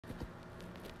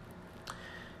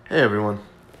Hey everyone.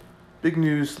 Big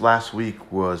news last week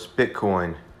was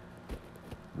Bitcoin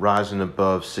rising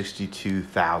above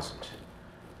 62,000.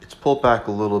 It's pulled back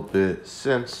a little bit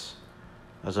since,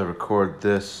 as I record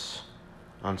this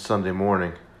on Sunday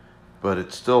morning, but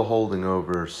it's still holding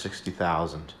over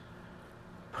 60,000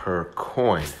 per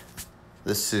coin.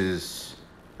 This is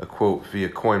a quote via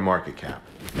CoinMarketCap.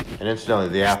 And incidentally,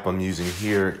 the app I'm using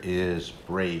here is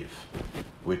Brave,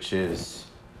 which is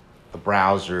a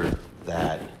browser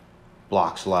that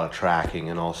blocks a lot of tracking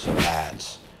and also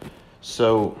ads.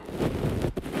 So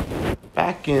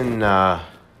back in end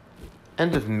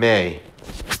of May,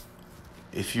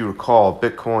 if you recall,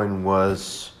 Bitcoin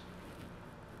was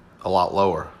a lot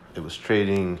lower. It was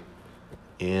trading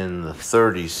in the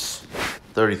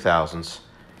 30,000s.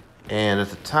 And at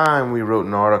the time, we wrote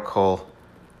an article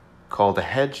called A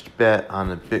Hedged Bet on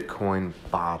the Bitcoin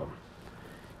Bottom.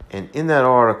 And in that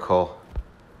article,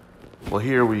 well,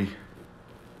 here we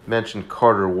mentioned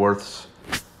Carter Worth's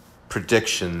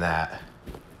prediction that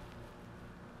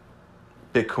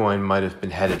Bitcoin might have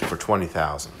been headed for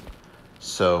 20,000.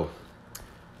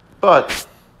 But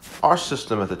our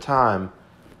system at the time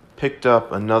picked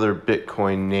up another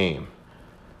Bitcoin name,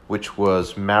 which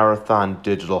was Marathon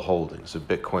Digital Holdings, a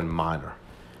Bitcoin miner.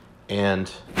 And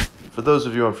for those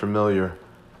of you unfamiliar,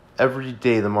 every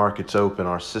day the market's open,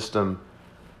 our system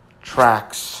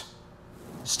tracks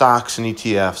stocks and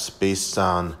ETFs based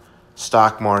on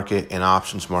stock market and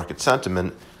options market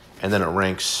sentiment, and then it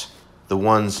ranks the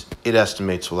ones it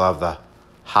estimates will have the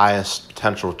highest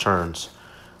potential returns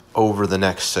over the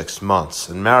next 6 months.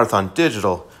 And Marathon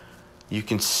Digital, you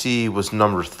can see, was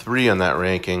number 3 on that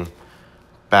ranking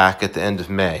back at the end of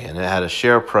May, and it had a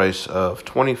share price of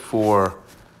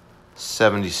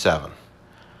 $24.77.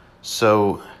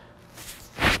 So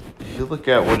if you look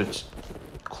at what it's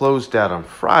closed at on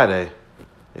Friday,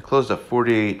 it closed at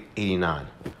 $48.89.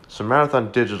 So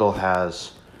Marathon Digital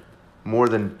has more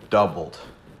than doubled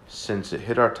since it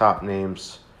hit our top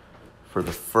names for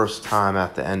the first time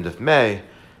at the end of May.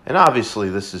 And obviously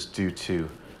this is due to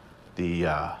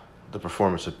the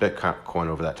performance of Bitcoin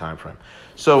over that time frame.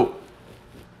 So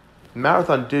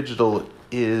Marathon Digital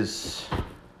it's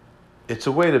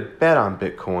a way to bet on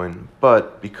Bitcoin,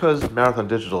 but because Marathon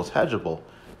Digital is hedgeable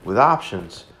with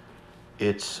options,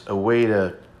 it's a way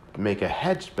to make a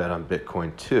hedged bet on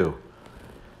Bitcoin too.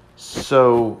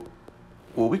 So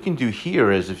what we can do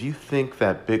here is, if you think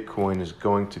that Bitcoin is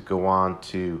going to go on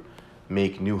to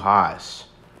make new highs,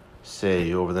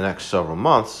 say over the next several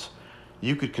months,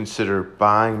 you could consider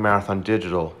buying Marathon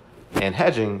Digital and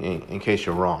hedging in case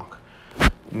you're wrong.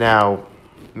 Now,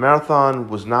 Marathon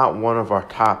was not one of our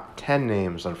top 10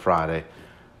 names on Friday,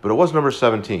 but it was number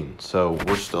 17, so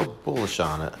we're still bullish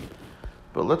on it.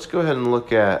 But let's go ahead and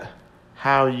look at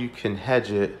how you can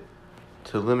hedge it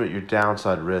to limit your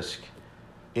downside risk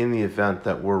in the event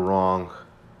that we're wrong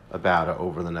about it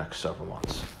over the next several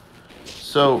months.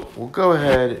 So we'll go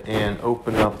ahead and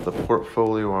open up the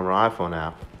portfolio on our iPhone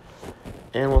app,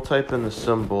 and we'll type in the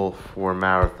symbol for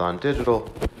Marathon Digital,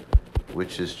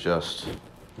 which is just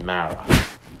Mara.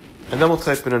 And then we'll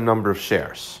type in a number of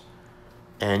shares.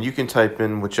 And you can type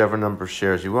in whichever number of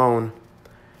shares you own.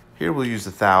 Here we'll use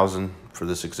 1,000 for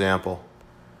this example.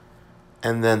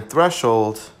 And then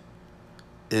threshold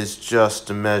is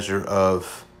just a measure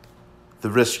of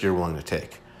the risk you're willing to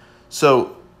take.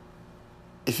 So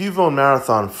if you've owned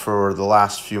Marathon for the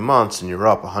last few months and you're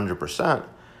up 100%,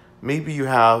 maybe you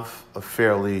have a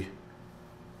fairly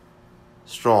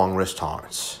strong risk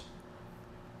tolerance.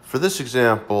 For this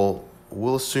example,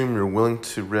 we'll assume you're willing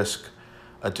to risk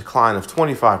a decline of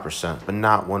 25%, but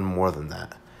not one more than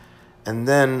that. And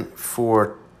then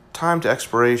for time to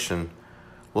expiration,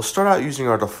 we'll start out using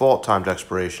our default time to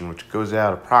expiration, which goes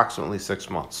out approximately 6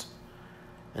 months.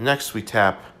 And next we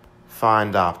tap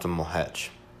Find Optimal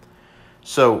Hedge.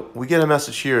 So we get a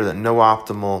message here that no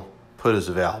optimal put is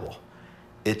available.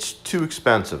 It's too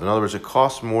expensive. In other words, it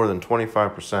costs more than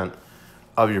 25%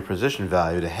 of your position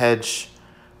value to hedge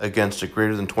against a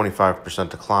greater than 25%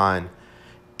 decline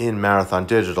in Marathon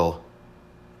Digital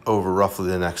over roughly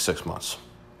the next 6 months.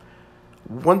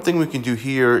 One thing we can do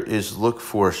here is look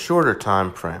for a shorter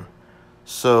time frame.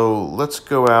 So let's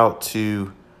go out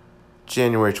to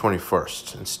January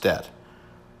 21st instead.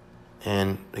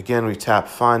 And again, we tap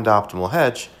Find Optimal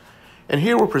Hedge. And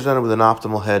here we're presented with an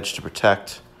optimal hedge to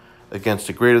protect against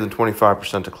a greater than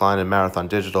 25% decline in Marathon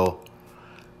Digital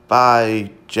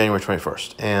by January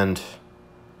 21st. And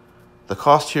the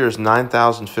cost here is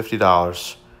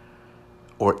 $9,050,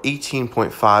 or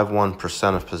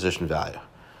 18.51% of position value.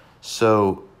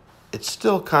 So it's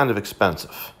still kind of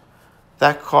expensive.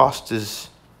 That cost is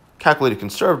calculated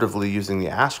conservatively using the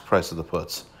ask price of the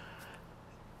puts,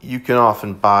 you can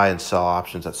often buy and sell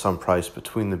options at some price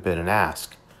between the bid and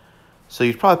ask. So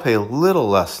you'd probably pay a little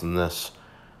less than this,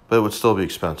 but it would still be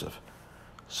expensive.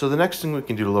 So the next thing we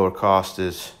can do to lower cost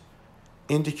is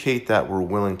indicate that we're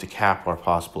willing to cap our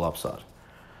possible upside.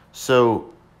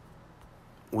 So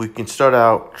we can start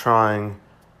out trying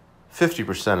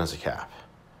 50% as a cap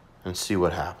and see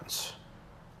what happens.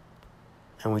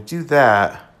 And we do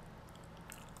that,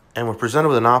 and we're presented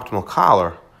with an optimal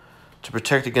collar to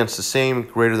protect against the same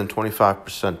greater than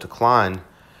 25% decline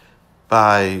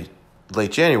by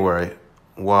late January,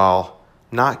 while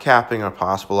not capping our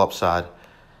possible upside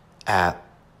at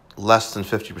less than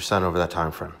 50% over that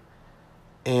time frame.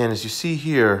 And as you see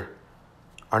here,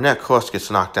 our net cost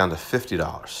gets knocked down to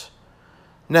 $50.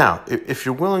 Now, if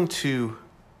you're willing to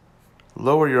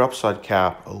lower your upside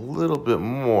cap a little bit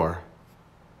more,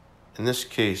 in this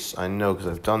case, I know because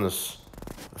I've done this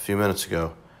a few minutes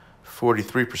ago,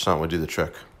 43% would do the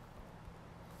trick.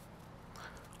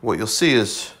 What you'll see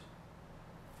is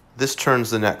this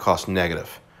turns the net cost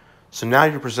negative. So now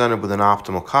you're presented with an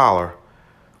optimal collar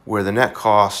where the net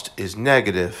cost is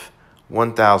negative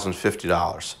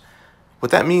 $1,050.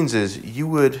 What that means is you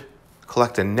would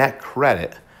collect a net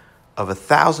credit of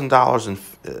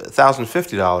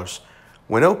 $1,050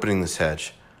 when opening this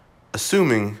hedge,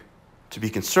 assuming, to be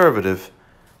conservative,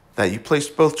 that you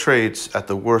placed both trades at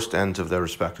the worst ends of their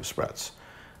respective spreads.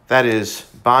 That is,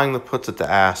 buying the puts at the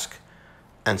ask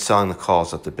and selling the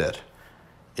calls at the bid.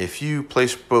 If you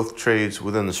placed both trades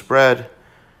within the spread,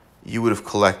 you would have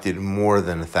collected more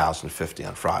than $1,050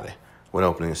 on Friday when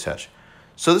opening this hedge.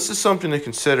 So this is something to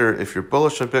consider if you're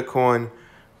bullish on Bitcoin,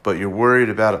 but you're worried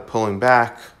about it pulling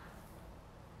back.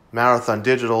 Marathon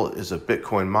Digital is a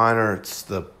Bitcoin miner. It's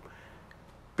the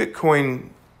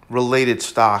Bitcoin-related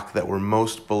stock that we're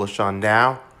most bullish on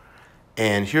now.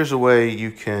 And here's a way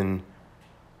you can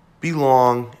be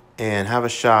long and have a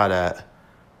shot at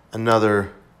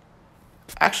another,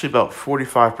 actually about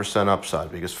 45%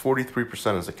 upside, because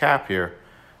 43% is the cap here,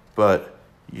 but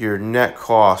your net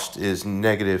cost is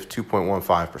negative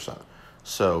 2.15%.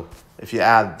 So if you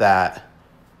add that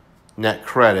net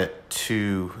credit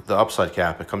to the upside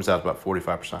cap, it comes out about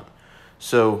 45%.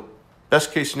 So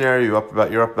best case scenario, you're up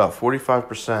about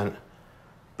 45%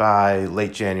 by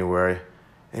late January.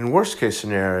 In worst case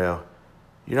scenario,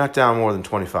 you're not down more than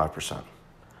 25%.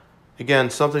 Again,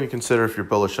 something to consider if you're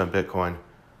bullish on Bitcoin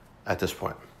at this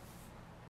point.